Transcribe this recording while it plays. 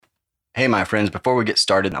Hey, my friends, before we get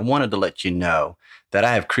started, I wanted to let you know that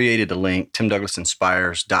I have created a link,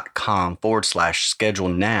 timdouglasinspires.com/schedule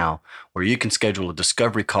now, where you can schedule a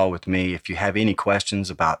discovery call with me if you have any questions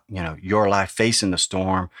about, your life facing the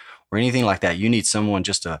storm or anything like that. You need someone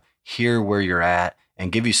just to hear where you're at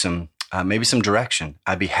and give you maybe some direction.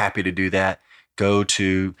 I'd be happy to do that. Go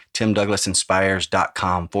to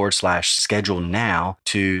timdouglasinspires.com/schedule now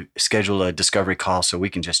to schedule a discovery call so we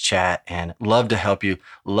can just chat, and love to help you,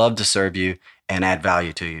 love to serve you, and add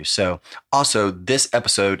value to you. So also, this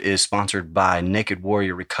episode is sponsored by Naked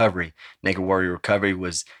Warrior Recovery. Naked Warrior Recovery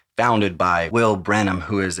was founded by Will Branham,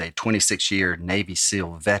 who is a 26-year Navy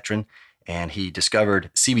SEAL veteran. And he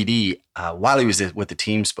discovered CBD while he was with the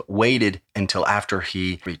teams, but waited until after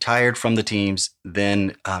he retired from the teams,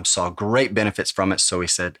 then saw great benefits from it. So he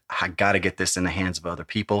said, I got to get this in the hands of other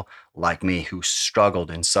people like me who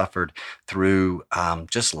struggled and suffered through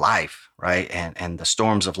just life, right? And the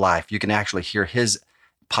storms of life. You can actually hear his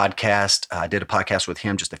podcast. I did a podcast with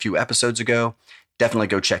him just a few episodes ago. Definitely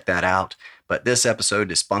go check that out. But this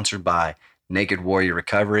episode is sponsored by Naked Warrior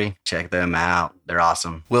Recovery. Check them out. They're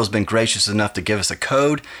awesome. Will's been gracious enough to give us a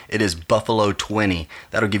code. It is Buffalo20.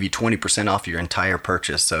 That'll give you 20% off your entire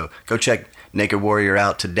purchase. So go check Naked Warrior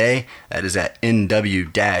out today. That is at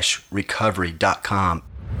nw-recovery.com.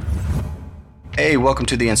 Hey, welcome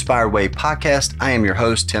to the Inspired Way podcast. I am your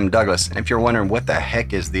host, Tim Douglas. And if you're wondering what the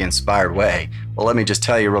heck is the Inspired Way, well, let me just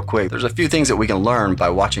tell you real quick. There's a few things that we can learn by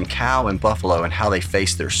watching cow and buffalo and how they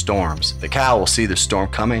face their storms. The cow will see the storm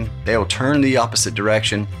coming. They will turn the opposite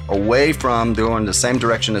direction, going the same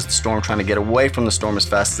direction as the storm, trying to get away from the storm as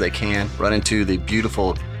fast as they can, run into the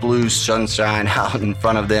beautiful blue sunshine out in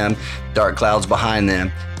front of them, dark clouds behind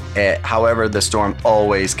them. However, the storm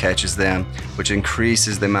always catches them, which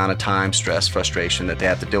increases the amount of time, stress, frustration that they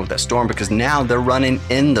have to deal with that storm, because now they're running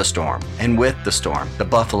in the storm and with the storm. The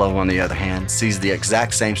buffalo, on the other hand, sees the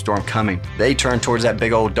exact same storm coming. They turn towards that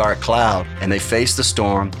big old dark cloud and they face the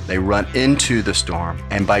storm. They run into the storm.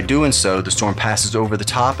 And by doing so, the storm passes over the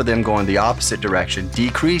top of them, going the opposite direction,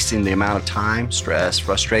 decreasing the amount of time, stress,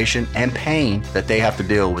 frustration, and pain that they have to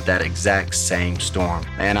deal with that exact same storm.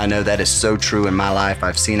 And I know that is so true in my life.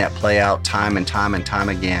 I've seen that play out time and time and time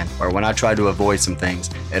again, where when I try to avoid some things,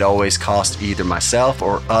 it always costs either myself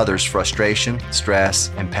or others frustration, stress,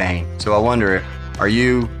 and pain. So I wonder, are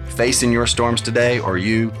you facing your storms today, or are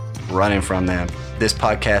you running from them? This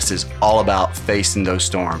podcast is all about facing those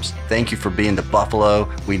storms. Thank you for being the buffalo.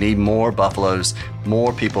 We need more buffaloes,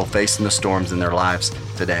 more people facing the storms in their lives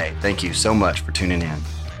today. Thank you so much for tuning in.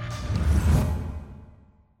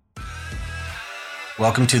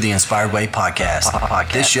 Welcome to the Inspired Way podcast.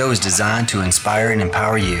 This show is designed to inspire and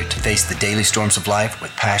empower you to face the daily storms of life with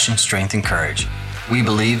passion, strength, and courage. We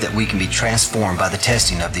believe that we can be transformed by the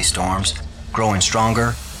testing of these storms, growing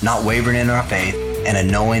stronger, not wavering in our faith, and a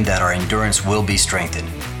knowing that our endurance will be strengthened.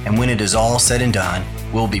 And when it is all said and done,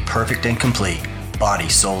 we'll be perfect and complete, body,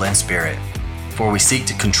 soul, and spirit. For we seek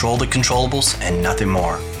to control the controllables and nothing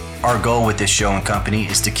more. Our goal with this show and company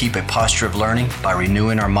is to keep a posture of learning by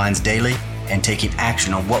renewing our minds daily and taking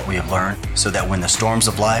action on what we have learned, so that when the storms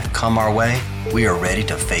of life come our way, we are ready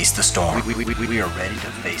to face the storm. We are ready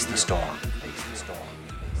to face the storm.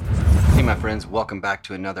 Hey, my friends, welcome back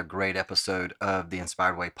to another great episode of the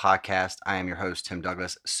Inspired Way podcast. I am your host, Tim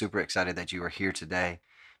Douglas. Super excited that you are here today.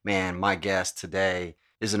 Man, my guest today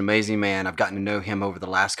is an amazing man. I've gotten to know him over the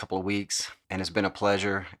last couple of weeks, and it's been a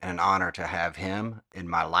pleasure and an honor to have him in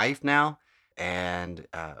my life now. And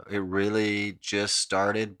it really just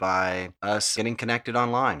started by us getting connected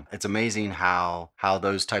online. It's amazing how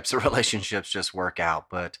those types of relationships just work out.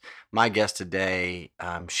 But my guest today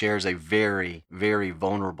shares a very, very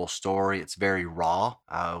vulnerable story. It's very raw.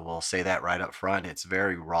 We'll say that right up front. It's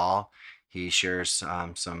very raw. He shares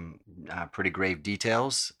some pretty grave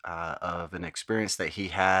details of an experience that he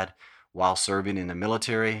had while serving in the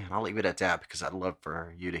military. And I'll leave it at that, because I'd love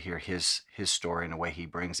for you to hear his story and the way he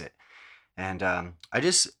brings it. And I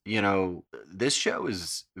just, this show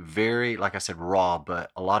is very, like I said, raw, but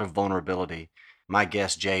a lot of vulnerability. My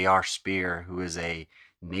guest, J.R. Spear, who is a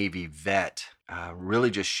Navy vet,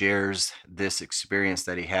 really just shares this experience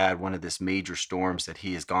that he had, one of this major storms that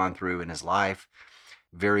he has gone through in his life,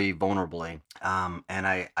 very vulnerably. And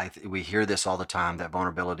we hear this all the time, that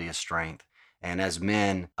vulnerability is strength. And as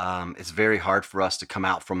men, it's very hard for us to come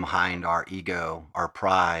out from behind our ego, our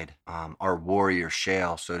pride, our warrior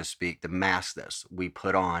shell, so to speak, the mask that we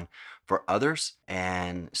put on for others.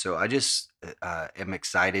 And so I just am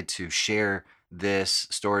excited to share this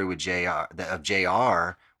story with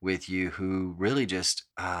JR with you, who really just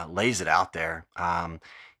lays it out there.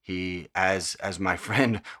 He, as my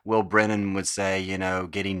friend Will Brennan would say,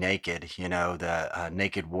 getting naked, the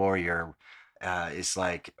naked warrior is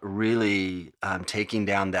like really taking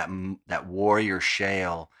down that warrior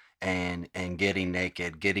shale and getting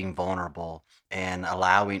naked, getting vulnerable, and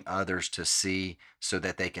allowing others to see so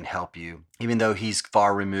that they can help you. Even though he's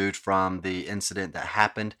far removed from the incident that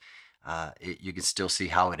happened, you can still see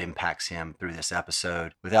how it impacts him through this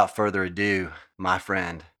episode. Without further ado, my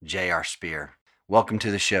friend, J.R. Spear. Welcome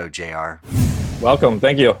to the show, JR. Welcome.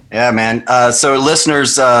 Thank you. Yeah, man. So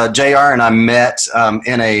listeners, JR and I met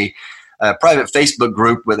in a private Facebook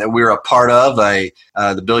group that we're a part of, the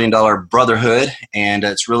 $1 Billion Brotherhood, and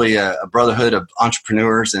it's really a brotherhood of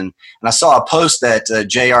entrepreneurs. And I saw a post that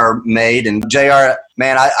JR made, and JR,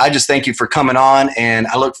 man, I just thank you for coming on, and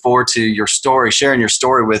I look forward to your story, sharing your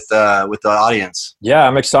story with the audience. Yeah,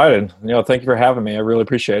 I'm excited. Thank you for having me. I really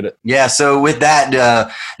appreciate it. Yeah. So with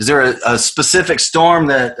that, is there a specific storm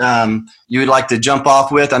that you would like to jump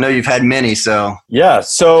off with? I know you've had many. So yeah.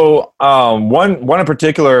 So one in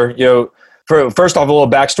particular, first off, a little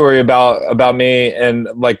backstory about me and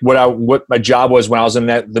like what my job was when I was in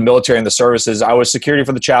the military and the services. I was security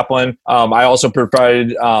for the chaplain. I also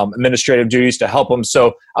provided administrative duties to help him.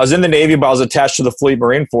 So I was in the Navy, but I was attached to the Fleet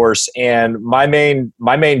Marine Force, and my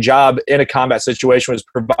main job in a combat situation was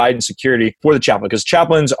providing security for the chaplain, because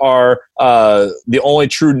chaplains are the only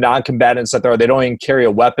true non-combatants that there are. They don't even carry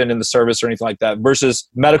a weapon in the service or anything like that. Versus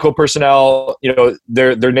medical personnel,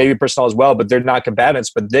 they're Navy personnel as well, but they're not combatants,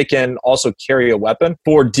 but they can also carry a weapon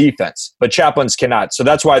for defense, but chaplains cannot. So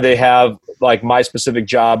that's why they have like my specific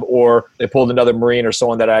job, or they pulled another Marine or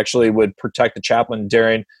someone that actually would protect the chaplain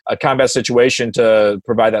during a combat situation to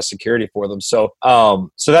provide that security for them. So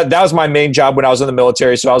that was my main job when I was in the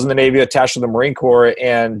military. So I was in the Navy, attached to the Marine Corps,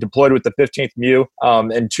 and deployed with the 15th MEU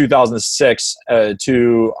in 2006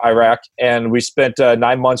 to Iraq, and we spent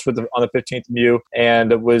 9 months on the 15th MEU,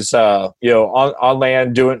 and it was on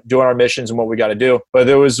land doing our missions and what we got to do. But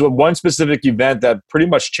there was one specific event that pretty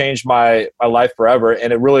much changed my life forever,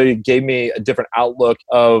 and it really gave me a different outlook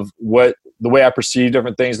of the way I perceive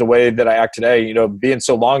different things, the way that I act today. Being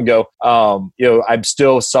so long ago, I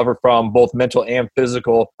still suffer from both mental and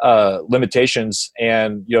physical limitations,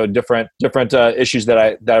 and different issues that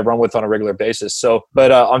I run with on a regular basis. So,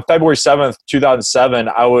 but on February 7th, 2007,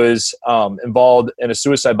 I was involved in a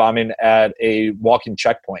suicide bombing at a walking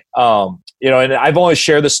checkpoint. And I've only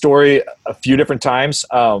shared this story a few different times,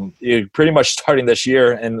 pretty much starting this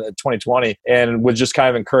year in 2020, and was just kind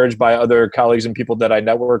of encouraged by other colleagues and people that I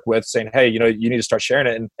network with saying, hey, you need to start sharing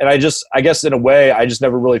it. And I guess in a way, I just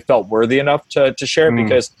never really felt worthy enough to share it,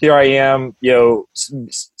 because here I am,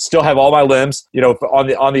 still have all my limbs,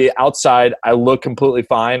 on the outside, I look completely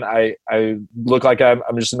fine. I look like I'm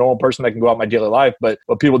just a normal person that can go out my daily life. But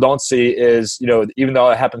what people don't see is, even though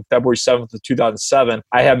it happened February 7th of 2007,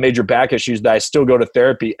 I have major back issues that I still go to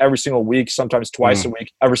therapy every single week, sometimes twice a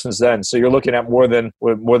week ever since then. So you're looking at more than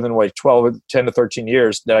like 10 to 13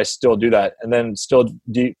 years that I still do that, and then still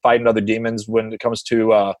fighting other demons when it comes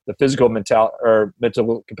to the physical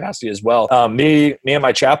mental capacity as well. Me and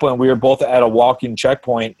my chaplain, we were both at a walking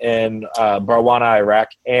checkpoint in Barwana, Iraq,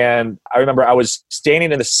 and I remember I was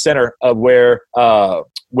standing in the center of where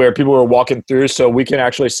people were walking through, so we can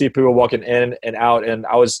actually see people walking in and out. And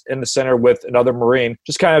I was in the center with another Marine,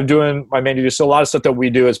 just kind of doing my main duty. So a lot of stuff that we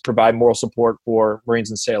do is provide moral support for Marines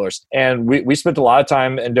and sailors. And we spent a lot of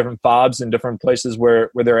time in different FOBs and different places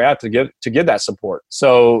where they're at to give that support.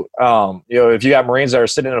 So, if you got Marines that are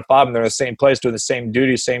sitting in a FOB and they're in the same place doing the same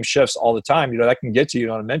duties, same shifts all the time, that can get to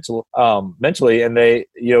you on a mentally. And they,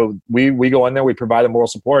 we go in there, we provide them moral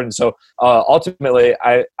support. And so ultimately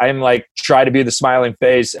I'm like, try to be the smiling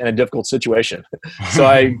face in a difficult situation. So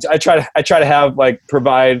I try to have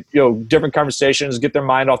provide, different conversations, get their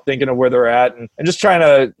mind off thinking of where they're at, and just trying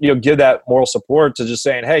to, give that moral support to just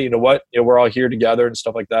saying, hey, you know what, we're all here together and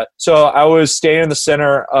stuff like that. So I was staying in the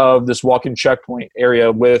center of this walking checkpoint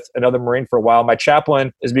area with another Marine for a while. My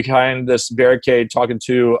chaplain is behind this barricade talking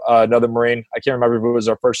to another Marine. I can't remember if it was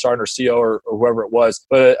our first sergeant or CO or whoever it was,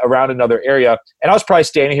 but around another area. And I was probably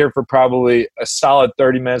standing here for probably a solid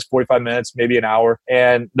 30 minutes, 45 minutes, maybe an hour.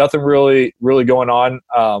 And nothing really going on.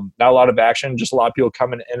 Not a lot of action, just a lot of people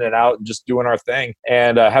coming in and out and just doing our thing,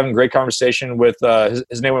 and having great conversation with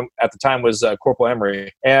his name at the time was Corporal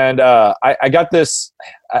Emery. And I got this,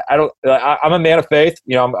 I don't. I'm a man of faith.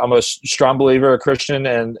 I'm a strong believer, a Christian,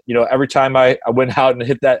 and every time I went out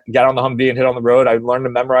and got on the Humvee and hit on the road, I learned to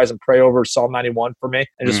memorize and pray over Psalm 91 for me,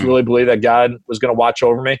 and just really believe that God was going to watch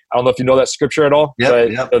over me. I don't know if you know that scripture at all,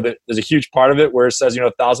 but there's a huge part of it where it says,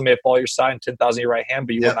 1,000 may fall at your side and 10,000 at your right hand,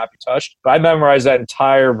 but you will not be touched. But I memorized that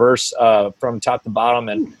entire verse from top to bottom,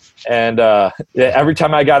 and every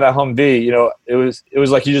time I got that Humvee, it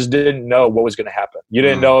was like you just didn't know what was going to happen. You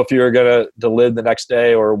didn't know if you were going to live the next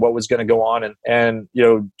day or what was going to go on, and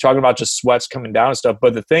talking about just sweats coming down and stuff.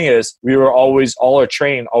 But the thing is, all our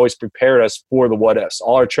training always prepared us for the what ifs.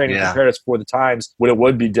 All our training prepared us for the times when it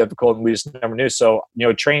would be difficult, and we just never knew. So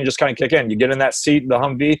training just kind of kick in. You get in that seat, the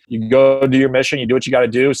Humvee, you go do your mission, you do what you got to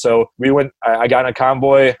do. So I got in a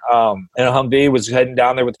convoy and a Humvee, was heading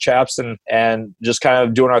down there with the chaps and just kind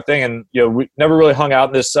of doing our thing. And we never really hung out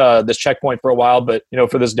in this checkpoint for a while, but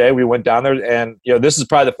for this day we went down there, and this is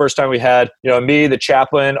probably the first time we had me, the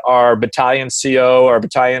chaplain, our battalion CO, our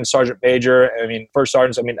battalion sergeant major, first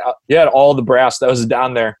sergeants. You had all the brass that was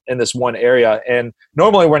down there in this one area, and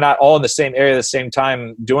normally we're not all in the same area at the same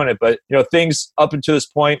time doing it, but things up until this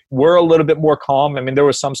point were a little bit more calm. There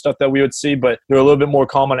was some stuff that we would see, but they were a little bit more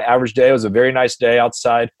calm on an average day. It was a very nice day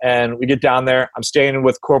outside, and we get down there. I'm staying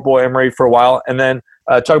with Corporal Emery for a while, and then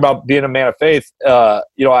talk about being a man of faith. I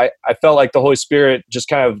felt like the Holy Spirit just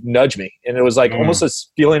kind of nudged me, and it was like almost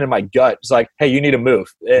this feeling in my gut. It's like, hey, you need to move,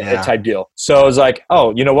 type deal. So I was like,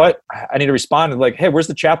 oh, you know what? I need to respond. And like, hey, where's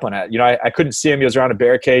the chaplain at? I couldn't see him. He was around a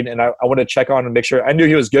barricade, and I wanted to check on and make sure. I knew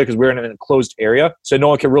he was good because we were in an enclosed area, so no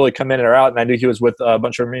one could really come in or out. And I knew he was with a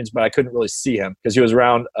bunch of Marines, but I couldn't really see him because he was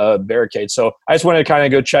around a barricade. So I just wanted to kind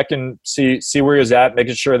of go check and see where he was at,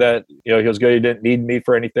 making sure that he was good. He didn't need me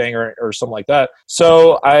for anything or something like that. So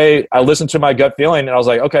I listened to my gut feeling, and I was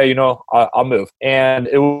like, okay, I'll move. And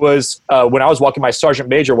it was when I was walking, my sergeant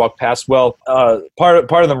major walked past. Well,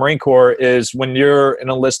 part of the Marine Corps is when you're an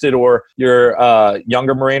enlisted or you're a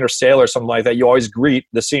younger Marine or sailor or something like that, you always greet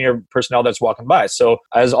the senior personnel that's walking by. So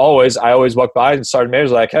as always, I always walk by, and Sergeant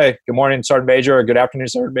Major's like, hey, good morning, Sergeant Major, or good afternoon,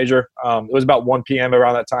 Sergeant Major. It was about 1 p.m.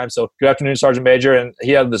 around that time. So good afternoon, Sergeant Major. And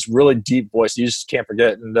he had this really deep voice you just can't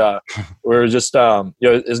forget. And we were just,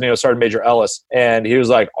 his name was Sergeant Major Ellis. And he was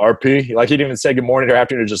like, RP. Like, he didn't even say good morning or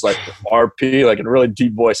afternoon, just like RP, like in a really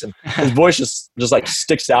deep voice. And his voice just like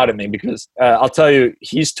sticks out at me because I'll tell you,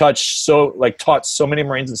 he's taught so many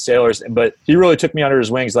Marines and sailors, but he really took me under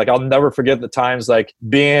his wings. Like, I'll never forget the times like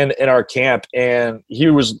being in our camp, and he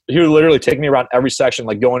would literally take me around every section,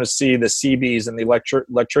 like going to see the CBs and the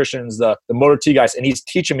electricians, the motor T guys, and he's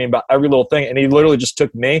teaching me about every little thing. And he literally just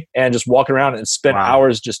took me and just walking around and spent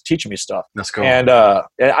hours just teaching me stuff. That's cool. And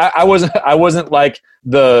I wasn't like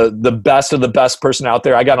the best of the best person out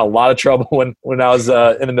there. I got in a lot of trouble when I was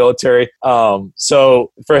in the military.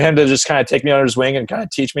 So for him to just kind of take me under his wing and kind of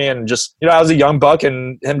teach me, and just, I was a young buck,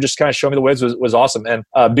 and him just kind of show me the ways was awesome. And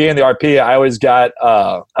being the RP, I always got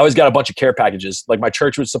a bunch of care packages. Like, my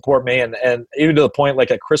church would support me, and even to the point,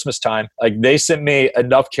 like at Christmas time, like they sent me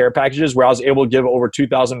enough care packages where I was able to give over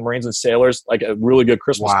 2,000 Marines and sailors like a really good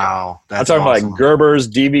Christmas gift. Wow. I'm talking about like Gerbers,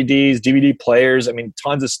 DVDs, DVD players.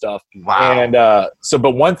 Tons of stuff. Wow. And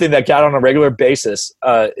but one thing that got on a regular basis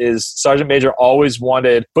is Sergeant Major always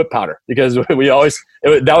wanted foot powder, because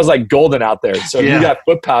that was like golden out there. So you got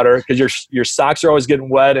foot powder because your socks are always getting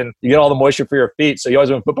wet and you get all the moisture for your feet. So you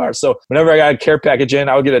always want foot powder. So whenever I got a care package in,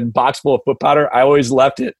 I would get a box full of foot powder. I always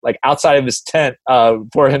left it like outside of his tent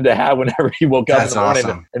for him to have whenever he woke up in the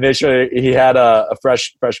morning, and make sure he had a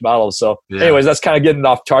fresh bottle. So anyways, that's kind of getting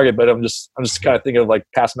off target, but I'm just kind of thinking of like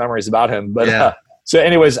past memories about him. But so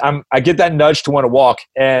anyways, I get that nudge to want to walk,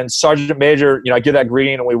 and Sergeant Major, I get that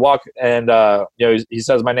greeting, and we walk, and he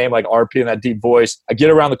says my name like RP in that deep voice. I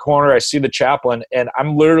get around the corner, I see the chaplain, and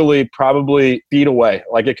I'm literally probably feet away.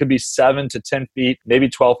 Like, it could be 7 to 10 feet, maybe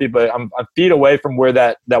 12 feet, but I'm feet away from where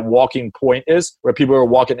that walking point is, where people are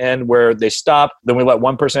walking in, where they stop. Then we let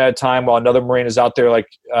one person at a time while another Marine is out there, like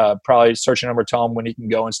probably searching him or telling him when he can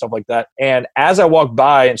go and stuff like that. And as I walk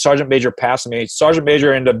by and Sergeant Major passed me, Sergeant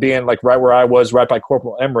Major ended up being like right where I was, right by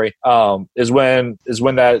Corporal Emery, is when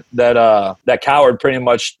that coward pretty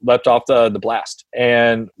much left off the blast.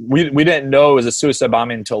 And we didn't know it was a suicide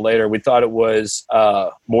bombing until later. We thought it was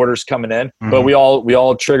mortars coming in, but we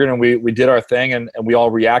all triggered, and we did our thing, and we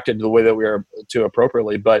all reacted to the way that we were to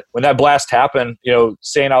appropriately. But when that blast happened,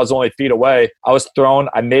 saying I was only feet away, I was thrown.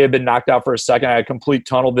 I may have been knocked out for a second. I had complete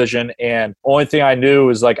tunnel vision, and only thing I knew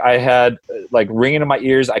was like I had like ringing in my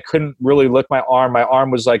ears. I couldn't really lick my arm. My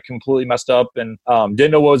arm was like completely messed up, and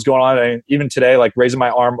Didn't know what was going on. And even today, like raising my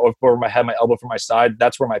arm over my head, my elbow from my side,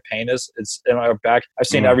 that's where my pain is. It's in my back. I've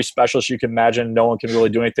seen every specialist you can imagine. No one can really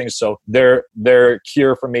do anything. So their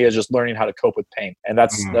cure for me is just learning how to cope with pain. And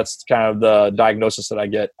that's kind of the diagnosis that I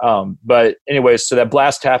get. But anyways, so that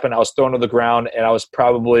blast happened. I was thrown to the ground and I was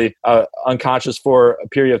probably unconscious for a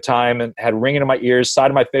period of time and had ringing in my ears.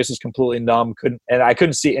 Side of my face was completely numb. I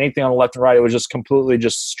couldn't see anything on the left and right. It was just completely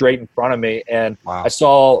just straight in front of me. And I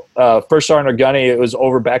saw First Sergeant Gunny. It was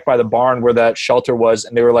over back by the barn where that shelter was.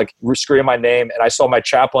 And they were like screaming my name. And I saw my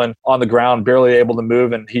chaplain on the ground, barely able to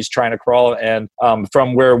move. And he's trying to crawl. And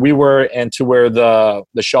from where we were and to where the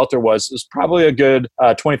shelter was, it was probably a good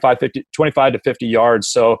 25 to 50 yards.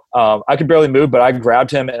 So I could barely move, but I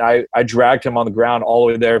grabbed him and I dragged him on the ground all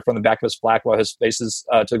the way there from the back of his flak while his face is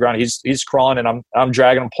to the ground. He's crawling and I'm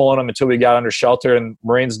dragging him, pulling him until we got under shelter, and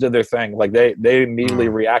Marines did their thing. Like they immediately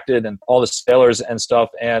reacted, and all the sailors and stuff.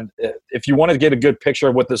 And if you want to get a good picture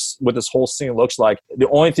of what this whole scene looks like, the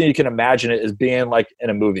only thing you can imagine it is being like in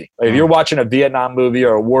a movie. Like if you're watching a Vietnam movie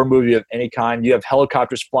or a war movie of any kind, you have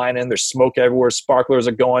helicopters flying in, there's smoke everywhere, sparklers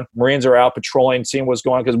are going, Marines are out patrolling, seeing what's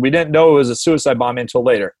going on, because we didn't know it was a suicide bombing until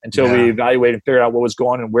later, until we evaluated and figured out what was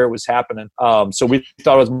going on and where it was happening. So we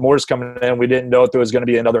thought it was mortars coming in. We didn't know if there was going to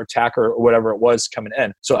be another attacker or whatever it was coming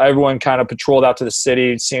in. So everyone kind of patrolled out to the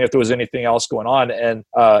city, seeing if there was anything else going on. And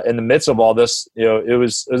in the midst of all this, it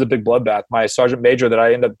was a big bloodbath. My sergeant major that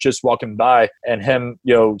I ended up just walking by, and him,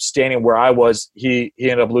 standing where I was, he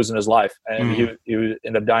ended up losing his life, and he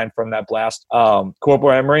ended up dying from that blast.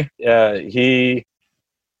 Corporal Emery,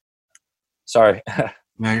 sorry.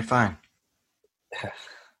 No, you're fine.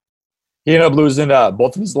 He ended up losing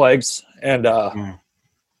both of his legs, and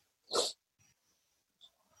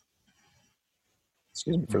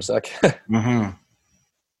excuse me for a sec.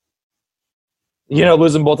 He ended up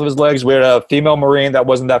losing both of his legs. We had a female Marine that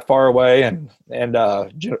wasn't that far away, and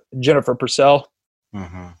Jennifer Purcell.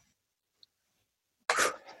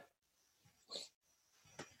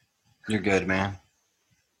 You're good, man.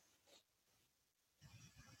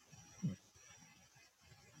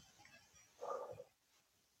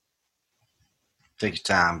 Take your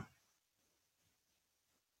time.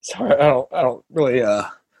 Sorry, I don't really I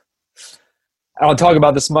don't talk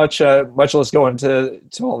about this much less go into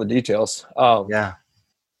all the details. But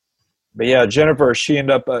yeah, Jennifer, she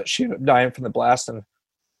ended up dying from the blast, and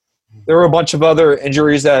there were a bunch of other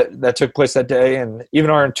injuries that took place that day, and even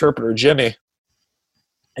our interpreter Jimmy,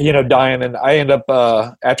 he ended up dying. And I ended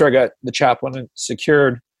up after I got the chaplain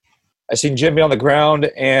secured, I seen Jimmy on the ground,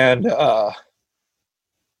 and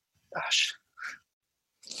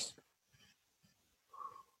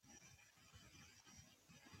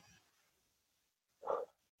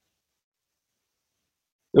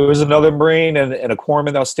there was another Marine and a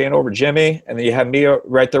corpsman that was standing over Jimmy, and then you had me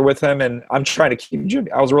right there with him, and I'm trying to keep Jimmy.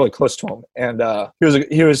 I was really close to him, and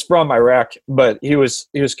he was from Iraq, but he was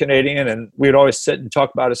Canadian, and we would always sit and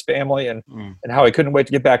talk about his family and how he couldn't wait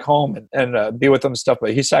to get back home and be with them and stuff.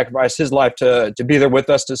 But he sacrificed his life to be there with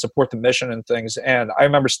us to support the mission and things. And I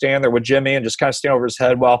remember standing there with Jimmy and just kind of standing over his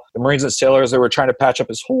head while the Marines and sailors, they were trying to patch up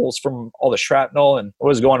his holes from all the shrapnel and what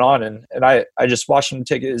was going on. And I just watched him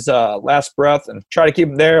take his last breath and try to keep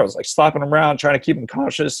him there. I was like slapping him around, trying to keep him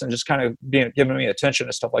conscious and just kind of giving me attention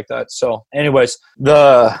and stuff like that. So anyways,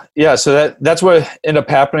 so that's what ended up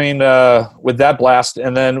happening with that blast.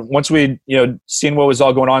 And then once we, seen what was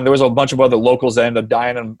all going on, there was a bunch of other locals that ended up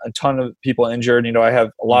dying and a ton of people injured. I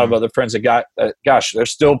have a lot of other friends that got, they're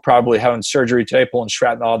still probably having surgery today, pulling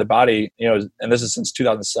shrapnel out of their body, and this is since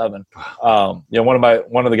 2007.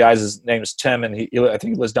 One of the guys, his name is Tim, and I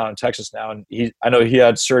think he lives down in Texas now. And I know he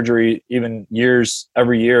had surgery even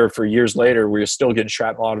every year for years later, where you're still getting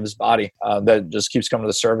shrapnel out of his body that just keeps coming to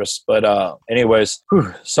the surface. But anyways,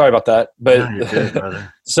 sorry about that. But no, you're good,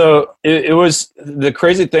 brother. So it was the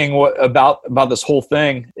crazy thing about this whole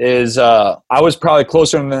thing is I was probably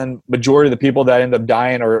closer than majority of the people that end up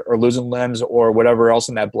dying or losing limbs or whatever else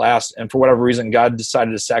in that blast. And for whatever reason, God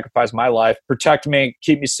decided to sacrifice my life, protect me,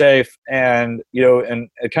 keep me safe, and and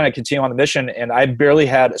kind of continue on the mission. And I barely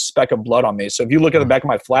had a speck of blood on me. So if you look at the back of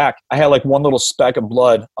my flak, I had like one little speck of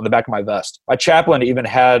blood on the back of my vest. My chaplain even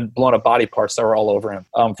had blown up body parts that were all over him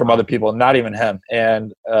from other people, not even him.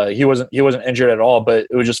 And he wasn't injured at all, but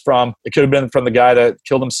it was just from, it could have been from the guy that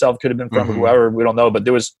killed himself, could have been from whoever, we don't know, but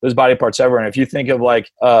there's body parts everywhere. And if you think of like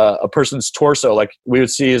a person's torso, like we would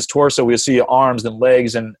see his torso, we would see arms and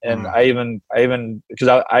legs. And I even,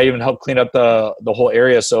 because I even helped clean up the whole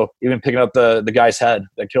area. So even picking up the guy's head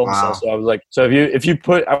that killed himself. So I was like, so if you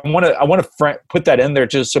put, I want to put that in there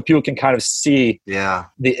just so people can kind of see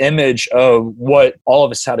the image of what all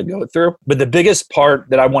of us had to go through. But the biggest part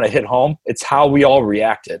that I want to hit home, it's how we all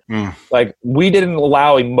reacted. Like we didn't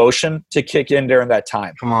allow emotion to kick in during that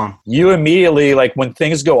time. Come on. You immediately, like when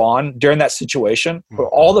things go on during that situation, for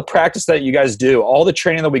all the practice that you guys do, all the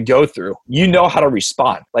training that we go through, you know how to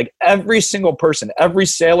respond. Like every single person, every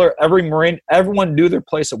sailor, every Marine, everyone knew their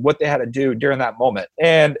place of what they had to do during that moment.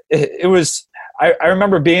 And it was, I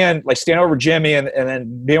remember being like standing over Jimmy and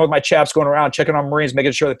then being with my chaps going around checking on Marines,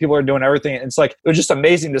 making sure that people are doing everything. And it's like, it was just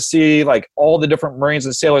amazing to see like all the different Marines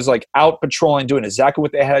and sailors like out patrolling, doing exactly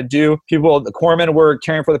what they had to do. People, the corpsmen were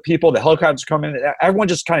caring for the people, the helicopters coming in. Everyone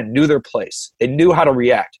just kind of knew their place. They knew how to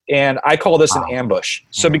react. And I call this an ambush.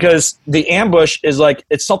 So because the ambush is like,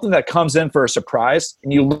 it's something that comes in for a surprise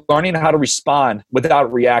and you learning how to respond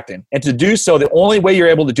without reacting. And to do so, the only way you're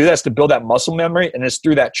able to do that is to build that muscle memory. And it's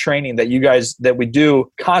through that training that you guys, that we do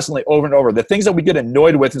constantly over and over. The things that we get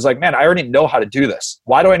annoyed with is like, man, I already know how to do this.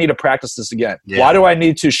 Why do I need to practice this again? Why do I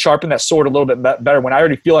need to sharpen that sword a little bit better when I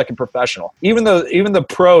already feel like a professional? Even the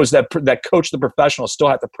pros that coach the professionals still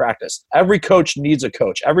have to practice. Every coach needs a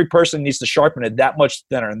coach. Every person needs to sharpen it that much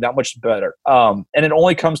thinner and that much better. And it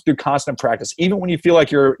only comes through constant practice. Even when you feel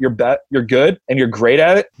like you're good and you're great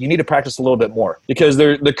at it, you need to practice a little bit more because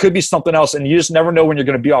there could be something else, and you just never know when you're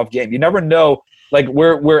going to be off game. You never know. Like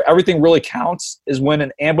where everything really counts is when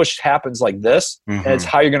an ambush happens like this, and it's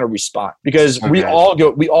how you're going to respond. Because we all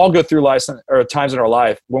go through life or times in our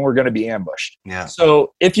life when we're going to be ambushed. Yeah.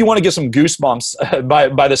 So if you want to get some goosebumps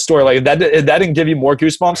by the story, like that didn't give you more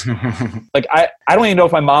goosebumps. Like I don't even know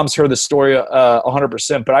if my mom's heard the story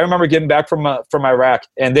 100%, but I remember getting back from Iraq,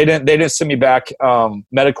 and they didn't send me back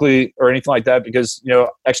medically or anything like that because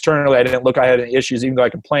externally I didn't look I had any issues, even though I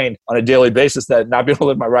complained on a daily basis that not being able to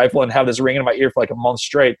lift my rifle and have this ring in my ear for like a month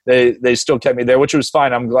straight, they still kept me there, which was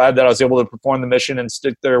fine. I'm glad that I was able to perform the mission and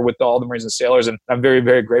stick there with all the Marines and sailors, and I'm very,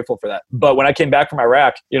 very grateful for that. But when I came back from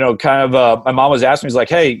Iraq, my mom was asking me, like,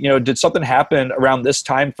 hey, did something happen around this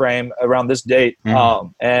time frame, around this date?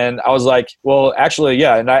 And I was like, well, actually,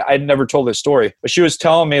 yeah. And I never told this story, but she was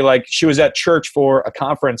telling me like she was at church for a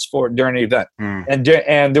conference during an event, and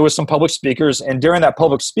there was some public speakers, and during that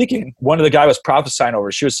public speaking, one of the guy was prophesying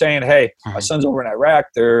over. She was saying, hey, my son's over in Iraq.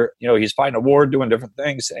 He's fighting a war, doing different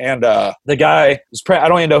things. And the guy was praying. I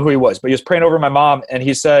don't even know who he was, but he was praying over my mom. And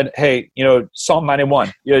he said, hey, Psalm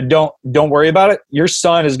 91, don't worry about it. Your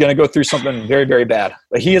son is going to go through something very, very bad.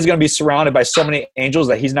 But he is going to be surrounded by so many angels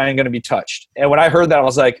that he's not even going to be touched. And when I heard that, I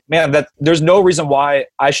was like, man, there's no reason why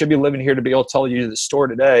I should be living here to be able to tell you the story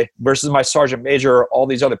today versus my sergeant major or all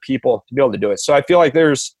these other people to be able to do it. So I feel like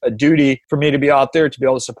there's a duty for me to be out there to be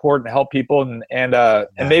able to support and help people. And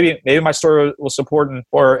maybe my story will support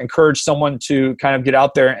or encourage someone to kind of get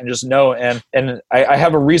out there and just know. And I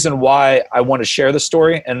have a reason why I want to share the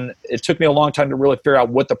story. And it took me a long time to really figure out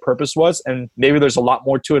what the purpose was. And maybe there's a lot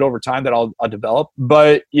more to it over time that I'll develop.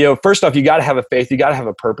 But, first off, you got to have a faith. You got to have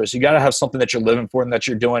a purpose. You got to have something that you're living for and that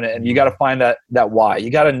you're doing. And you got to find that why.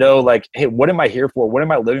 You got to know like, hey, what am I here for? What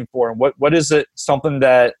am I living for? And what is it something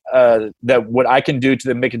that what I can do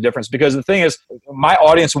to make a difference? Because the thing is, my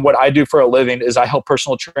audience and what I do for a living is I help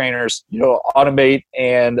personal trainers, automate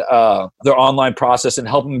and their online process and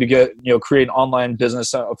help them to create an online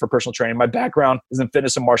business for personal training. My background is in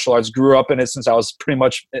fitness and martial arts. Grew up in it since I was pretty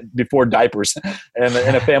much before diapers and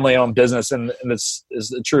in a family-owned business, and this is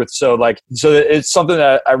the truth. So it's something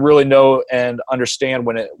that I really know and understand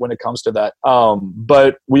when it comes to that.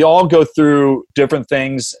 But we all go through different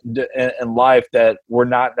things in life that we're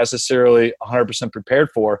not necessarily 100% prepared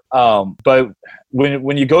for. But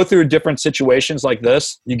when you go through different situations like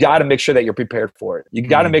this, you got to make sure that you're prepared for it. You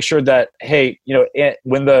got to make sure that, hey,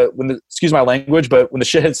 when the excuse my language, but when the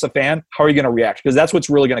shit hits the fan, how are you going to react? Because that's what's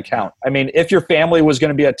really going to count. I mean, if your family was going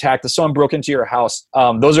to be attacked, if someone broke into your house,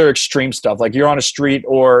 those are extreme stuff. Like you're on a street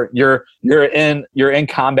or you're in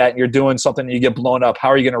combat and you're doing something and you get blown up. How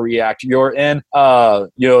are you going to react? You're in a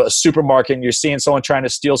supermarket and you're seeing someone trying to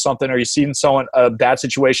steal something, or you're seeing a bad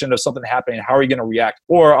situation of something happening. How are you going to react?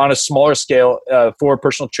 Or on a smaller scale, for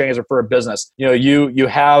personal trainers or for a business, you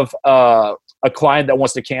have a client that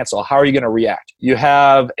wants to cancel. How are you going to react? You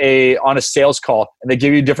have on a sales call and they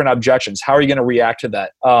give you different objections. How are you going to react to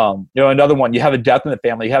that? Another one, you have a death in the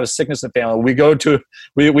family, you have a sickness in the family. We go through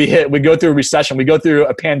a recession, we go through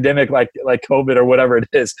a pandemic like COVID or whatever it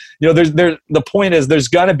is. The point is there's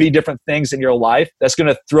going to be different things in your life that's going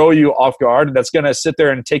to throw you off guard, that's going to sit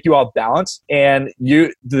there and take you off balance. And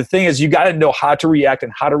the thing is, you got to know how to react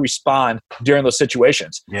and how to respond during those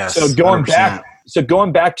situations. Yes, so going 100%. back So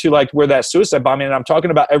going back to like where that suicide bombing, and I'm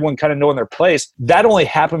talking about everyone kind of knowing their place, that only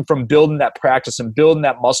happened from building that practice and building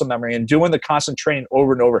that muscle memory and doing the constant training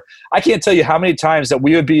over and over. I can't tell you how many times that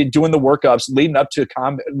we would be doing the workups leading up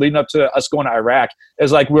to us going to Iraq.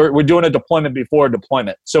 It's like we're doing a deployment before a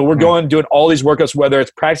deployment. So we're doing all these workups, whether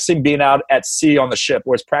it's practicing being out at sea on the ship,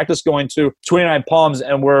 or it's practice going to 29 Palms,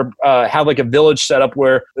 and we're have like a village set up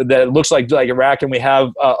where that looks like Iraq, and we have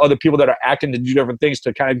other people that are acting to do different things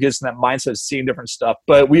to kind of get us in that mindset of seeing different stuff.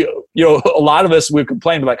 But we, a lot of us, we've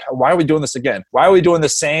complained like, why are we doing this again? Why are we doing the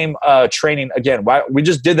same training again? Why we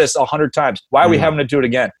just did this 100 times? Why are we having to do it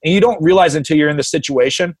again? And you don't realize until you're in the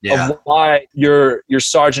situation of why your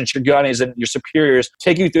sergeants, your gunnies, and your superiors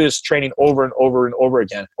take you through this training over and over and over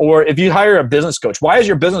again. Or if you hire a business coach, why does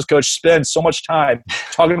your business coach spend so much time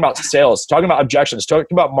talking about sales, talking about objections, talking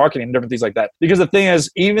about marketing and different things like that? Because the thing is,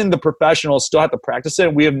 even the professionals still have to practice it,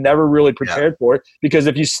 and we have never really prepared for it. Because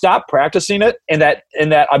if you stop practicing it and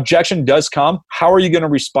that objection does come, how are you going to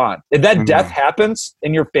respond? If that death happens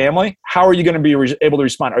in your family, how are you going to be able to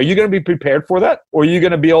respond? Are you going to be prepared for that? Or are you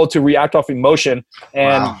going to be able to react off emotion,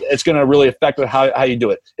 and it's going to really affect how you do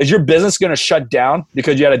it? Is your business going to shut down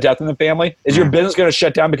because you had a death in the family? Is your business going to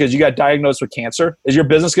shut down because you got diagnosed with cancer? Is your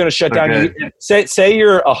business going to shut down? Say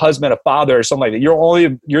you're a husband, a father, or something like that.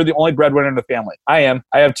 You're the only breadwinner in the family. I am.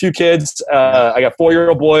 I have two kids. I got a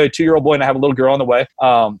 4-year-old boy, a 2-year-old boy, and I have a little girl on the way.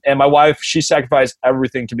 And my wife, she sacrificed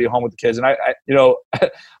everything to be home with the kids. And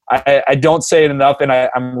I don't say it enough, and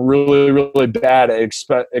I'm really, really bad at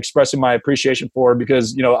expressing my appreciation for her,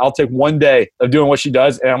 because, I'll take one day of doing what she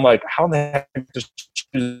does, and I'm like, how in the heck does she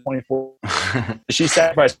do 24? She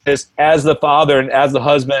sacrificed this as the father and as the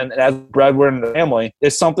husband and as the breadwinner in the family.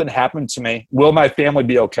 If something happened to me, will my family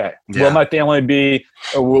be okay? Yeah. Will my family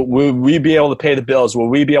will we be able to pay the bills? Will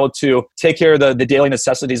we be able to take care of the daily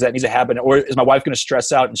necessities that needs to happen? Or is my wife going to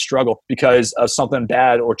stress out and struggle because of something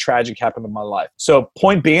bad or tragic happened in my life? So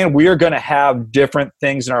point being, we are going to have different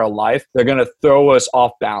things in our life that are going to throw us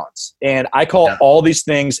off balance. And I call all these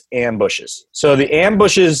things ambushes. So the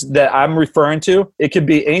ambushes that I'm referring to, it could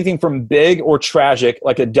be anything from big or tragic,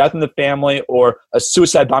 like a death in the family or a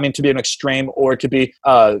suicide bombing to be an extreme, or it could be,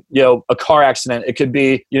 a car accident. It could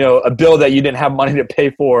be, a bill that you didn't have money to pay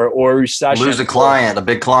for, or a recession. Lose a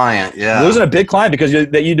big client. Yeah. Losing a big client because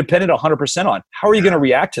you depended 100% on. How are you going to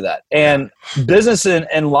react to that? And business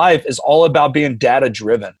and life is all about being data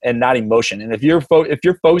driven and not emotion. And if you're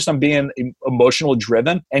focused on being emotional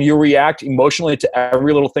driven and you react emotionally to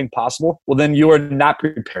every little thing possible, well, then you are not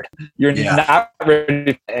prepared. You're not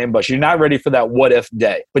ready for ambush. You're not ready for that what if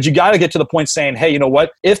day. But you got to get to the point saying, hey, you know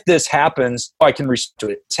what? If this happens, I can respond to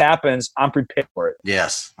it. If this happens, I'm prepared for it.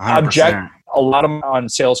 Yes, 100%. Object a lot of them on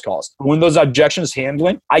sales calls. When those objections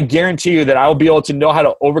handling, I guarantee you that I will be able to know how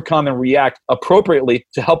to overcome and react appropriately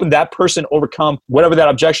to helping that person overcome whatever that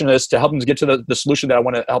objection is, to help them to get to the solution that I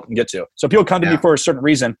want to help them get to. So people come to me for a certain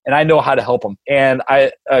reason, and I know how to help them. And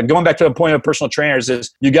I, going back to the point of personal trainers,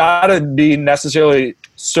 is you got to be necessarily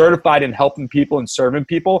certified in helping people and serving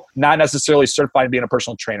people, not necessarily certified in being a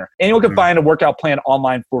personal trainer. Anyone can find a workout plan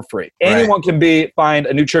online for free. Anyone can find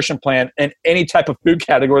a nutrition plan in any type of food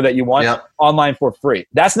category that you want online for free.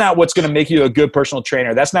 That's not what's going to make you a good personal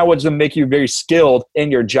trainer. That's not what's going to make you very skilled in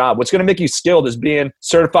your job. What's going to make you skilled is being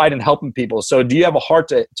certified and helping people. So do you have a heart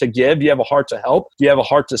to give? Do you have a heart to help? Do you have a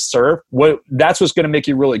heart to serve? That's what's going to make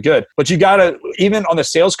you really good. But you got to, even on the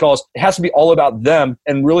sales calls, it has to be all about them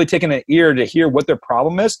and really taking an ear to hear what their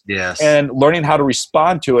problem is and learning how to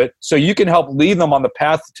respond to it, so you can help lead them on the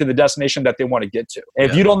path to the destination that they want to get to. And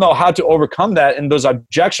if you don't know how to overcome that and those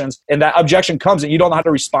objections, and that objection comes and you don't know how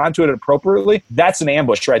to respond to it appropriately, that's an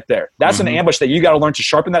ambush right there. That's an ambush that you got to learn to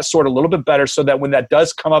sharpen that sword a little bit better, so that when that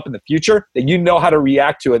does come up in the future, that you know how to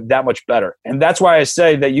react to it that much better. And that's why I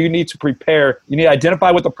say that you need to prepare. You need to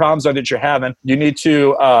identify what the problems are that you're having. You need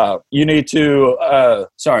to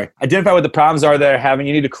identify what the problems are that you're having.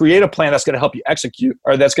 You need to create a plan that's going to help you execute,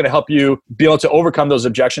 or that's going to help you be able to overcome those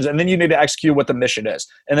objections. And then you need to execute what the mission is.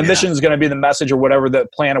 And the mission is going to be the message or whatever the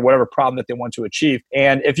plan or whatever problem that they want to achieve.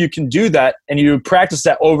 And if you can do that and you practice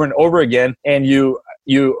that over and over again, and you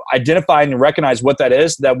you identify and recognize what that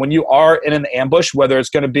is, that when you are in an ambush, whether it's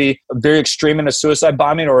going to be very extreme in a suicide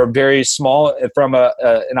bombing or a very small from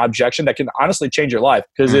an objection that can honestly change your life.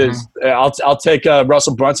 Because I'll take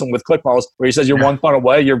Russell Brunson with ClickFunnels, where he says you're one funnel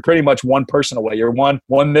away, you're pretty much one person away, you're one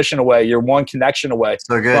mission away, you're one connection away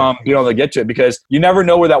from being able to get to it, because you never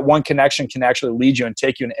know where that one connection can actually lead you and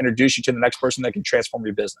take you and introduce you to the next person that can transform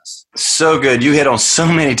your business. So good. You hit on so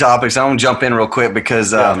many topics. I want to jump in real quick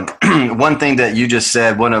because one thing that you just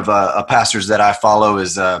said, one of pastors that I follow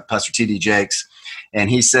is Pastor T.D. Jakes. And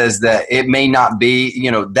he says that it may not be,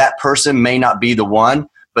 that person may not be the one,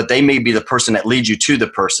 but they may be the person that leads you to the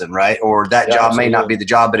person, right? Or that job may not be the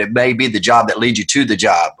job, but it may be the job that leads you to the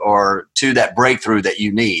job or to that breakthrough that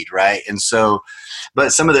you need, right? And so,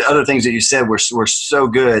 but some of the other things that you said were so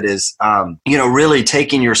good is, really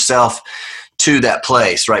taking yourself to that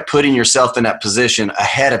place, right? Putting yourself in that position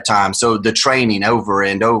ahead of time. So the training over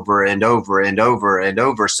and over and over and over and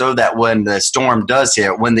over, so that when the storm does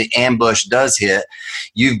hit, when the ambush does hit,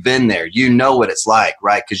 you've been there. You know what it's like,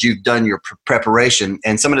 right? Because you've done your preparation.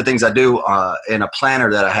 And some of the things I do in a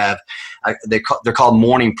planner that I have, they're called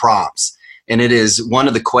morning prompts. And it is, one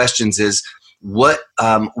of the questions is, what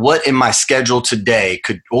in my schedule today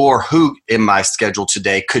who in my schedule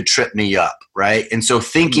today could trip me up, right? And so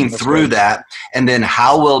thinking through that, and then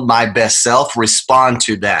how will my best self respond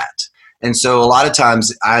to that? And so a lot of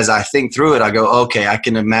times as I think through it, I go, okay, I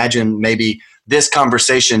can imagine maybe this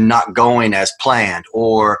conversation not going as planned,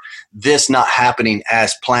 or this not happening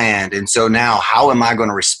as planned. And so now how am I going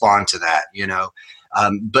to respond to that,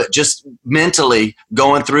 but just mentally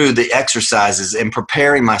going through the exercises and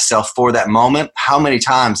preparing myself for that moment, how many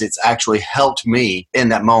times it's actually helped me in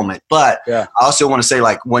that moment. But I also want to say,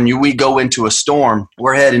 like, when we go into a storm,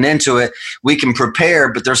 we're heading into it, we can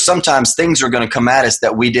prepare, but there's sometimes things are going to come at us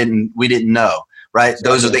that we didn't know. Right?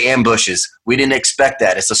 Those are the ambushes. We didn't expect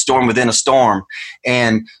that. It's a storm within a storm.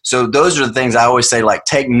 And so those are the things I always say, like,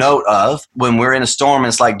 take note of when we're in a storm. And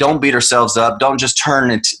it's like, don't beat ourselves up. Don't just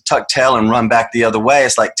turn and tuck tail and run back the other way.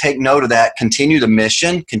 It's like, take note of that. Continue the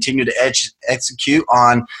mission. Continue to execute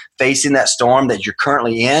on facing that storm that you're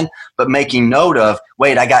currently in, but making note of,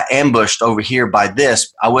 wait, I got ambushed over here by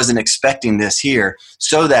this. I wasn't expecting this here.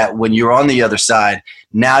 So that when you're on the other side,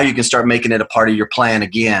 now you can start making it a part of your plan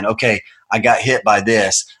again. Okay, I got hit by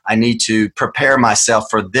this. I need to prepare myself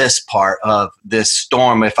for this part of this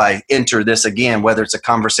storm if I enter this again, whether it's a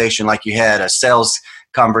conversation like you had, a sales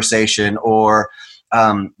conversation, or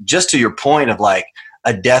just to your point of like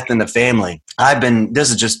a death in the family. This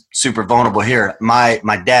is just super vulnerable here. My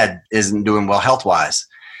dad isn't doing well health-wise.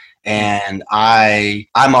 And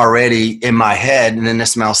I'm already in my head, and then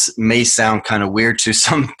this may sound kind of weird to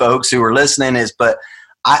some folks who are listening, but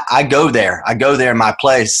I go there. I go there in my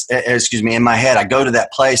place, in my head. I go to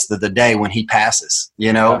that place the day when he passes,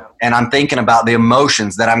 and I'm thinking about the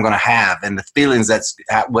emotions that I'm going to have and the feelings that's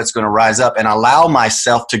what's going to rise up, and allow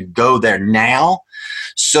myself to go there now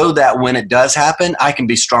so that when it does happen, I can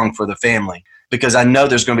be strong for the family, because I know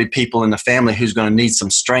there's going to be people in the family who's going to need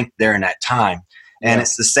some strength there in that time. And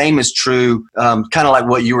it's the same is true, kind of like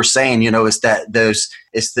what you were saying, is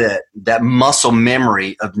that muscle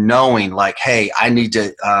memory of knowing, like, hey, I need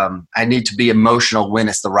to be emotional when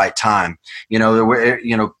it's the right time.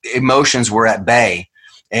 Emotions were at bay.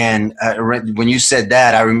 And when you said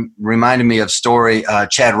that, reminded me of story,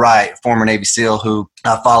 Chad Wright, former Navy SEAL, who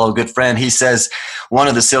I follow, a good friend. He says one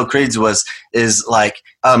of the SEAL creeds is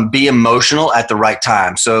be emotional at the right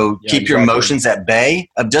time. So keep your emotions at bay.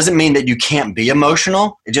 Doesn't mean that you can't be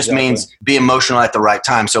emotional. It just means be emotional at the right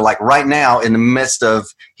time. So like right now, in the midst of,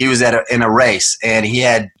 he was in a race, and he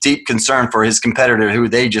had deep concern for his competitor, who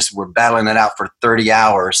they just were battling it out for 30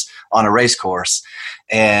 hours on a race course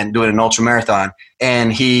and doing an ultra marathon.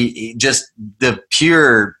 And he just, the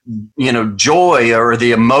pure, joy or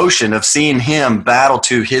the emotion of seeing him battle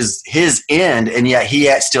to his end, and yet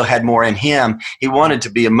he still had more in him. He wanted to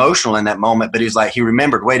be emotional in that moment, but he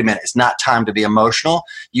remembered, wait a minute, it's not time to be emotional.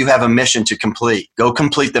 You have a mission to complete. Go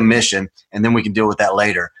complete the mission, and then we can deal with that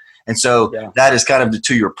later. And so that is kind of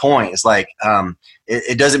to your point. It's like,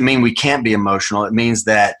 it doesn't mean we can't be emotional. It means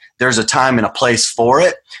that there's a time and a place for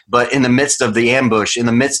it. But in the midst of the ambush, in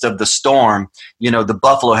the midst of the storm, the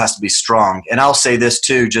buffalo has to be strong. And I'll say this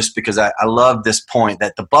too, just because I love this point,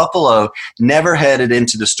 that the buffalo never headed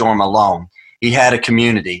into the storm alone. He had a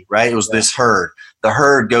community, right? It was this herd. The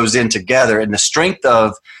herd goes in together, and the strength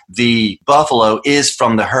of the buffalo is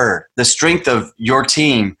from the herd. The strength of your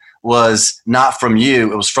team was not from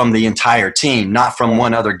you. It was from the entire team, not from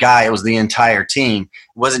one other guy. It was the entire team.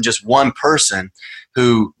 It wasn't just one person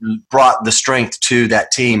who brought the strength to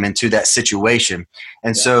that team and to that situation.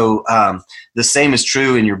 And so the same is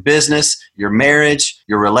true in your business, your marriage,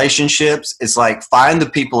 your relationships. It's like find the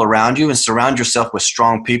people around you and surround yourself with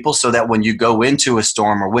strong people so that when you go into a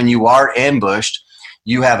storm or when you are ambushed,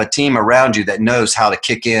 you have a team around you that knows how to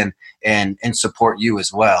kick in and support you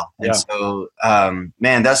as well. And so,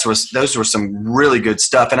 man, those were some really good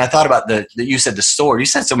stuff. And I thought about you said the sword. You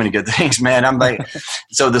said so many good things, man. I'm like,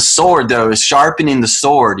 so the sword though is sharpening the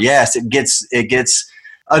sword. Yes, it gets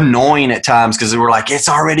annoying at times because we're like, it's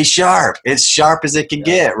already sharp. It's sharp as it can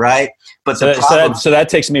get, right? But so that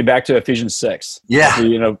takes me back to Ephesians 6. Yeah.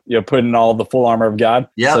 So, you're putting all the full armor of God.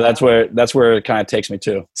 Yeah. So that's where it kind of takes me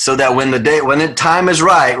to. So that when the time is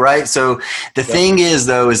right? So the thing is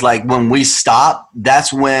though, is like when we stop,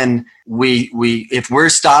 that's when if we're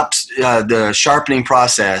stopped the sharpening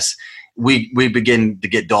process, we begin to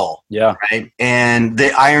get dull. Yeah. Right. And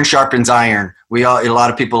the iron sharpens iron. A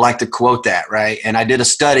lot of people like to quote that, right? And I did a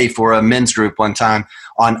study for a men's group one time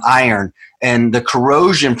on iron and the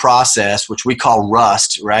corrosion process, which we call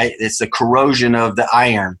rust, right? It's the corrosion of the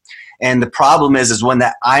iron. And the problem is when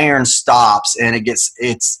that iron stops and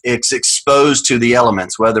it's exposed to the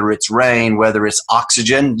elements, whether it's rain, whether it's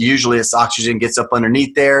oxygen. Usually it's oxygen gets up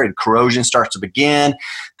underneath there and corrosion starts to begin.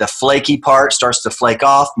 The flaky part starts to flake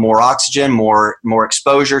off, more oxygen, more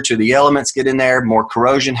exposure to the elements get in there, more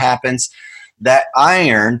corrosion happens. That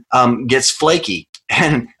iron gets flaky.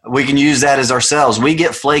 And we can use that as ourselves. We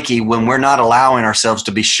get flaky when we're not allowing ourselves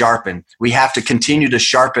to be sharpened. We have to continue to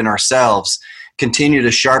sharpen ourselves, continue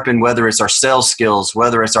to sharpen whether it's our sales skills,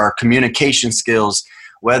 whether it's our communication skills,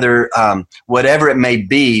 whether whatever it may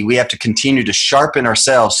be, we have to continue to sharpen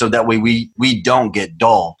ourselves so that we don't get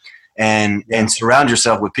dull. And surround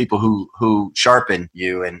yourself with people who sharpen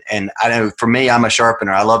you. And I know for me, I'm a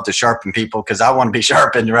sharpener. I love to sharpen people because I want to be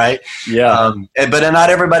sharpened, right? Yeah. But not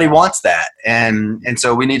everybody wants that. And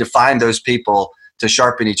so we need to find those people to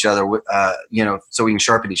sharpen each other, so we can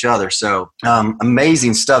sharpen each other. So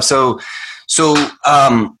amazing stuff. So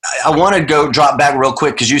I want to drop back real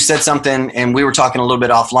quick because you said something and we were talking a little bit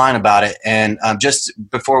offline about it. And just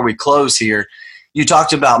before we close here, you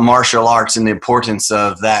talked about martial arts and the importance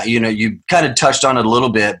of that. You kind of touched on it a little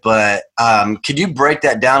bit, but could you break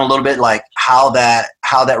that down a little bit, like how that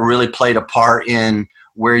really played a part in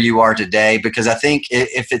where you are today? Because I think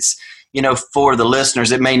if it's, for the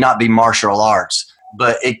listeners, it may not be martial arts,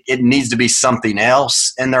 but it needs to be something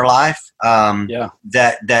else in their life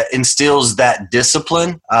that instills that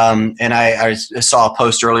discipline. And I saw a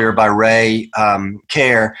post earlier by Ray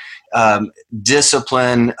Care.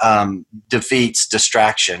 Discipline defeats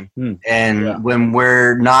distraction. And when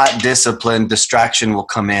we're not disciplined, distraction will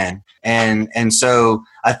come in. And so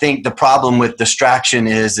I think the problem with distraction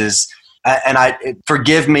is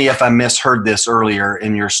forgive me if I misheard this earlier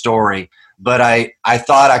in your story, but I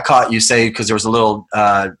thought I caught you say, because there was a little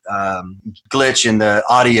glitch in the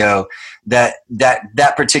audio,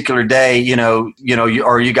 that particular day,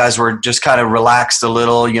 you guys were just kind of relaxed a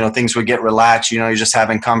little, things would get relaxed, you're just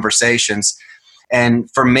having conversations.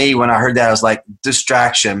 And for me, when I heard that, I was like,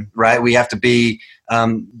 distraction, right? We have to be,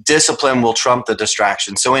 discipline will trump the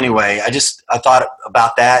distraction. So anyway, I thought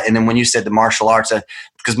about that. And then when you said the martial arts,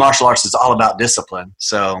 because martial arts is all about discipline.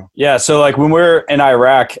 So like when we're in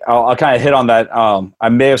Iraq, I'll kind of hit on that. I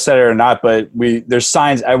may have said it or not, but there's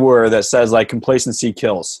signs everywhere that says like complacency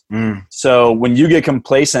kills. So when you get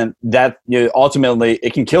complacent, that ultimately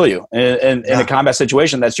it can kill you. In a combat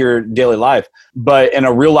situation, that's your daily life. But in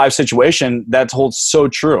a real life situation, that holds so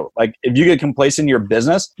true. Like if you get complacent in your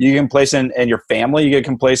business, you get complacent in your family, you get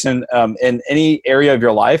complacent in any area of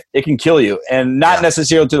your life, it can kill you. And not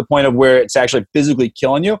necessarily to the point of where it's actually physically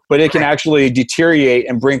killing you, but it can actually deteriorate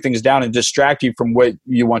and bring things down and distract you from what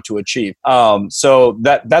you want to achieve. So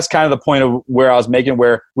that's kind of the point of where I was making,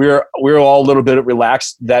 where we were all a little bit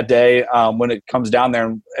relaxed that day when it comes down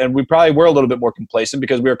there, and we probably were a little bit more complacent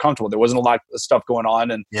because we were comfortable. There wasn't a lot of stuff going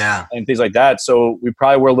on and things like that. So we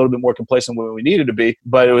probably were a little bit more complacent when we needed to be.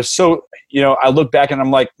 But it was so, I look back and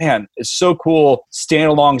I'm like, man, it's so cool standing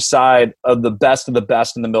alongside of the best in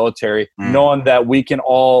the military, knowing that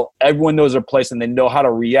everyone knows their place and they know how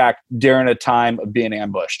to react during a time of being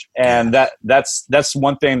ambushed. And that's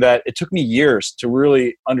one thing that it took me years to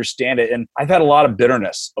really understand it. And I've had a lot of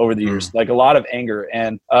bitterness over the years, like a lot of anger.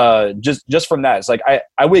 And just from that, it's like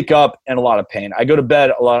I wake up in a lot of pain. I go to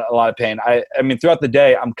bed a lot of pain. I mean, throughout the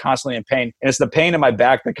day, I'm constantly in pain. And it's the pain in my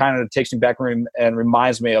back that kind of takes me back and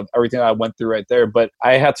reminds me of everything I went through right there. But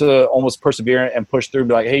I have to almost persevere and push through and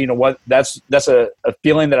be like, hey, you know what? That's a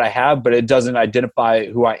feeling that I have, but it doesn't identify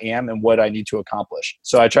who I am and what I need to accomplish. push.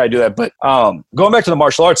 So I try to do that. But going back to the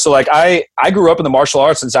martial arts, so like I grew up in the martial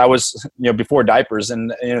arts since I was, before diapers,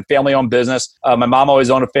 and family owned business. My mom always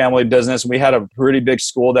owned a family business. We had a pretty big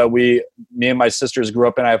school that me and my sisters grew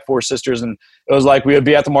up in. I have 4 sisters, and it was like we would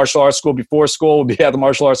be at the martial arts school before school, we'd be at the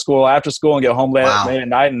martial arts school after school, and get home late at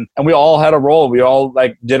night. And we all had a role. We all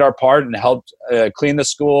like did our part and helped clean the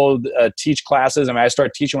school, teach classes. I mean, I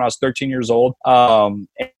started teaching when I was 13 years old.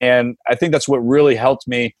 And I think that's what really helped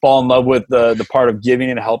me fall in love with the part of giving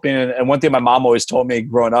and helping. And one thing my mom always told me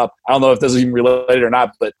growing up, I don't know if this is even related or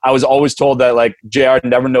not, but I was always told that like JR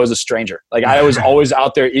never knows a stranger. Like I was always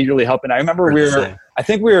out there eagerly helping. I remember I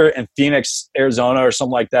think we were in Phoenix, Arizona or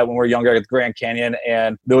something like that when we were younger at the Grand Canyon,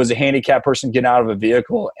 and there was a handicapped person getting out of a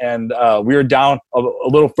vehicle, and we were down a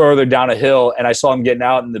little further down a hill, and I saw him getting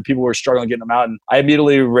out, and the people were struggling getting him out, and I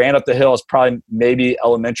immediately ran up the hill. It's probably maybe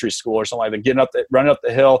elementary school or something like that, running up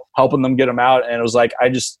the hill, helping them get them out, and it was like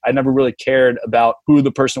I never really cared about who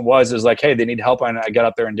the person was. It was like, hey, they need help, and I got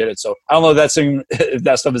up there and did it. So I don't know if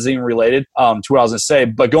that stuff is even related to what I was going to say,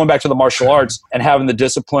 but going back to the martial arts and having the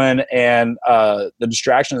discipline and the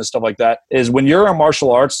distraction and stuff like that is when you're in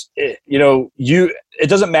martial arts, it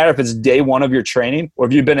doesn't matter if it's day one of your training or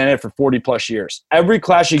if you've been in it for 40 plus years. Every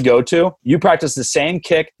class you go to, you practice the same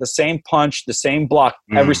kick, the same punch, the same block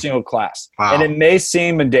every single class. Wow. And it may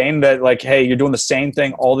seem mundane that like, hey, you're doing the same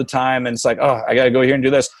thing all the time. And it's like, oh, I got to go here and do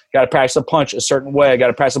this. Got to practice a punch a certain way. I got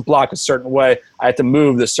to practice a block a certain way. I have to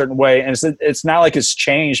move this certain way. And it's not like it's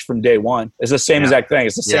changed from day one. It's the same exact thing.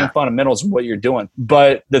 It's the same fundamentals of what you're doing.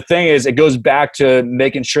 But the thing is, it goes back to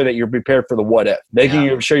making sure that you're prepared for the what if,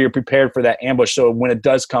 making sure you're prepared for that ambush. So when it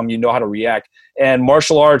does come, you know how to react. And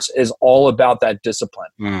martial arts is all about that discipline.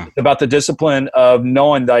 It's about the discipline of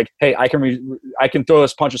knowing like, hey, I can throw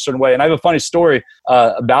this punch a certain way. And I have a funny story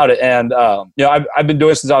about it. And I've been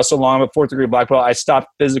doing it since I was so long. I'm a 4th degree black belt. I stopped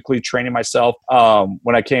physically training myself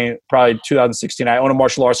when I came probably 2016. I owned a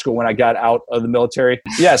martial arts school when I got out of the military.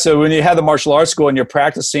 Yeah. So when you have the martial arts school and you're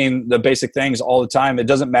practicing the basic things all the time, it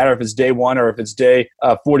doesn't matter if it's day one or if it's day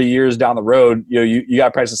 40 years down the road. You got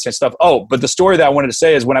to practice the same stuff. Oh, but the story that I wanted to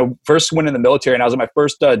say is when I first went in the military and I was at my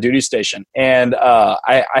first duty station, and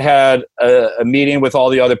I had a meeting with all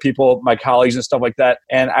the other people, my colleagues and stuff like that.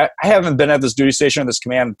 And I haven't been at this duty station or this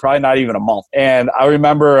command probably not even a month. And I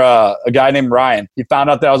remember a guy named Ryan. He found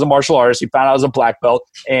out that I was a martial artist. He found out I was a black belt.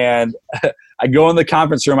 And I go in the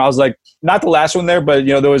conference room. I was like, not the last one there, but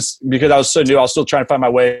there was, because I was so new, I was still trying to find my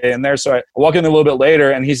way in there. So I walk in a little bit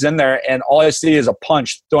later and he's in there and all I see is a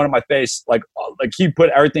punch thrown in my face. Like he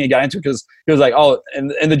put everything he got into because he was like, oh,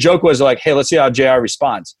 and the joke was like, hey, let's see how JR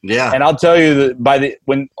responds. Yeah. And I'll tell you that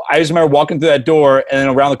when I just remember walking through that door and then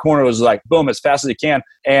around the corner it was like, boom, as fast as he can.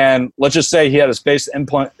 And let's just say he had his face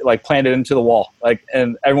planted into the wall,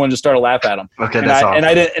 and everyone just started laughing at him. Okay. And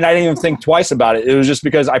I didn't even think twice about it. It was just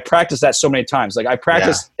because I practiced that so many times. Like I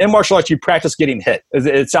practiced in martial arts, you practice getting hit.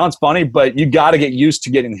 It sounds funny, but you got to get used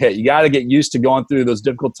to getting hit. You got to get used to going through those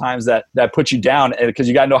difficult times that put you down, because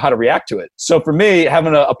you got to know how to react to it. So for me,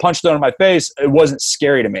 having a punch thrown in my face, it wasn't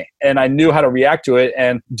scary to me, and I knew how to react to it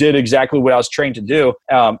and did exactly what I was trained to do.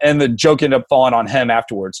 And the joke ended up falling on him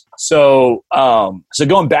afterwards. So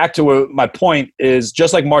going back to what my point is,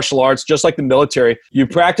 just like martial arts, just like the military, you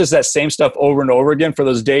practice that same stuff over and over again for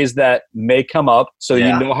those days that may come up, so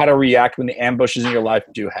you know how to react when the ambushes in your life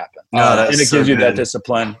do happen. And it gives you that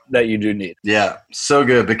discipline that you do need. Yeah, so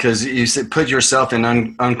good, because you said put yourself in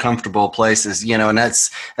uncomfortable places, and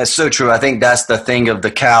that's so true. I think that's the thing of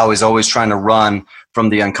the cow, is always trying to run from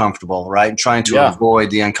the uncomfortable, right? Trying to avoid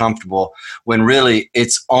the uncomfortable, when really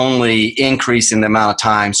it's only increasing the amount of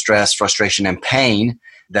time, stress, frustration, and pain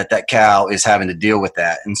that cow is having to deal with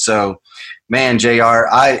that. And so, man, JR,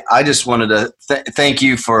 I just wanted to thank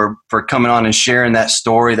you for coming on and sharing that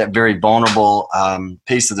story, that very vulnerable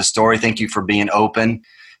piece of the story. Thank you for being open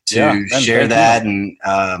to share that, and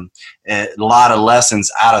a lot of lessons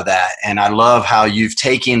out of that. And I love how you've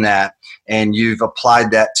taken that and you've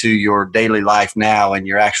applied that to your daily life now, and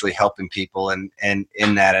you're actually helping people and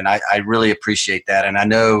in that. And I really appreciate that. And I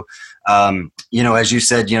know, as you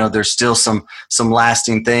said, there's still some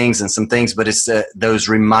lasting things and some things, but it's those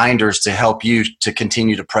reminders to help you to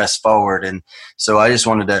continue to press forward. And so I just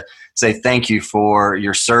wanted to say thank you for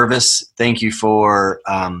your service. Thank you for,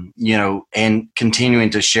 and continuing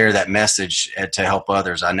to share that message to help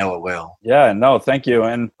others. I know it will. Yeah, no, thank you.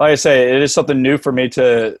 And like I say, it is something new for me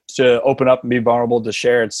to to open up and be vulnerable to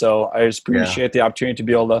share it. So I just appreciate the opportunity to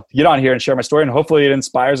be able to get on here and share my story, and hopefully it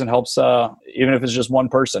inspires and helps, even if it's just one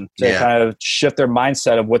person, to kind of shift their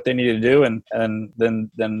mindset of what they need to do. And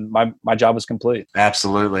then my job is complete.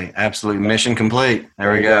 Absolutely. Mission complete.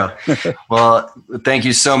 There we go. Well, thank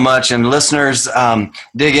you so much. And listeners,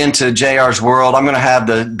 dig into JR's world. I'm going to have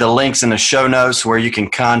the links in the show notes where you can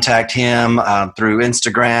contact him through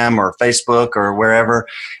Instagram or Facebook or wherever.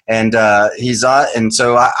 And he's on. And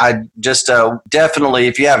so I just definitely,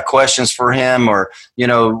 if you have questions for him or,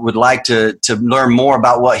 would like to learn more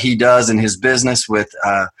about what he does in his business with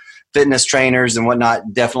fitness trainers and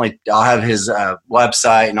whatnot, definitely I'll have his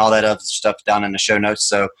website and all that other stuff down in the show notes.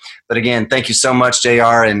 So, but again, thank you so much,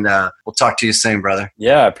 JR, and we'll talk to you soon, brother.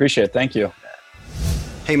 Yeah, I appreciate it. Thank you.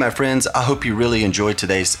 Hey, my friends, I hope you really enjoyed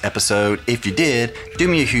today's episode. If you did, do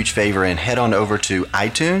me a huge favor and head on over to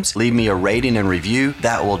iTunes, leave me a rating and review.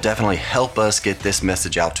 That will definitely help us get this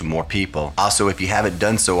message out to more people. Also, if you haven't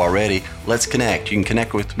done so already, let's connect. You can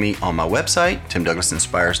connect with me on my website,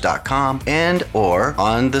 timdouglasinspires.com, and or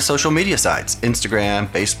on the social media sites, Instagram,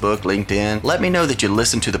 Facebook, LinkedIn. Let me know that you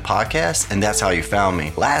listened to the podcast and that's how you found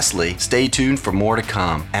me. Lastly, stay tuned for more to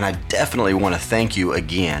come. And I definitely want to thank you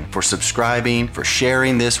again for subscribing, for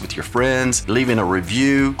sharing this with your friends, leaving a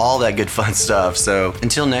review, all that good fun stuff. So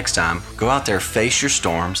until next time, go out there, face your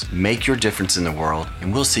storms, make your difference in the world,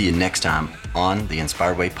 and we'll see you next time on the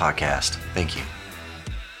Inspired Way podcast. Thank you.